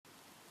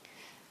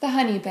The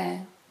Honey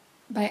Bear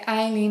by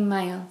Eileen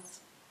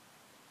Myles.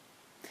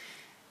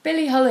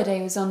 Billie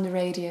Holiday was on the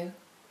radio.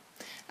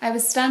 I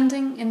was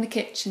standing in the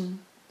kitchen,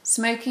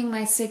 smoking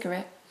my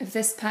cigarette of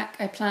this pack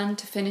I planned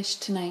to finish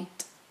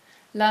tonight,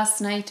 last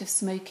night of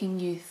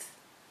smoking youth.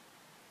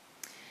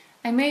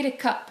 I made a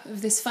cup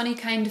of this funny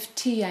kind of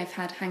tea I've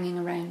had hanging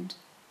around.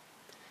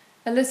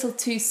 A little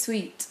too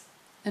sweet,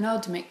 an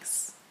odd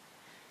mix.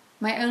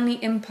 My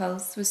only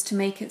impulse was to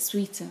make it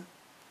sweeter.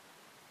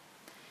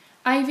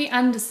 Ivy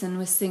Anderson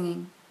was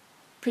singing,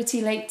 Pretty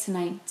Late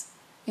Tonight,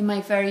 in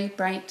my very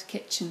bright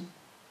kitchen.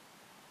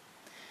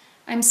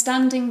 I'm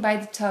standing by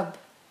the tub,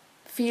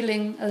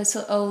 feeling a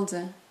little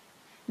older,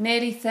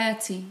 nearly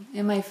 30,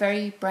 in my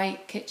very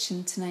bright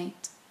kitchen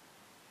tonight.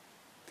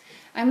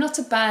 I'm not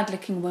a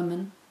bad-looking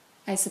woman,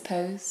 I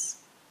suppose.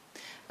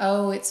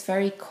 Oh, it's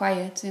very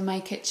quiet in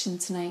my kitchen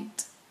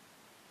tonight.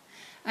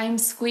 I'm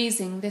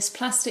squeezing this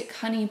plastic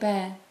honey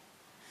bear,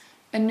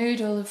 a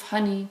noodle of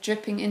honey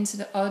dripping into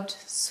the odd,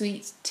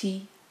 sweet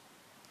tea.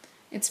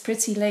 It's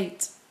pretty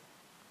late.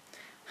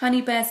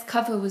 Honey Bear's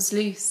cover was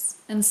loose,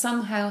 and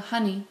somehow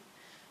honey,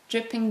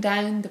 dripping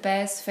down the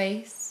bear's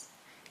face,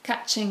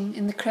 catching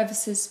in the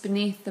crevices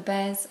beneath the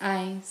bear's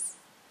eyes.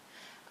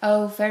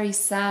 Oh, very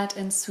sad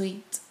and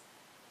sweet.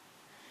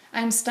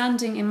 I'm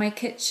standing in my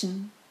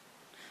kitchen.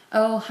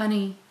 Oh,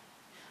 honey,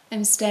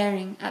 I'm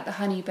staring at the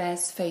honey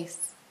bear's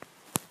face.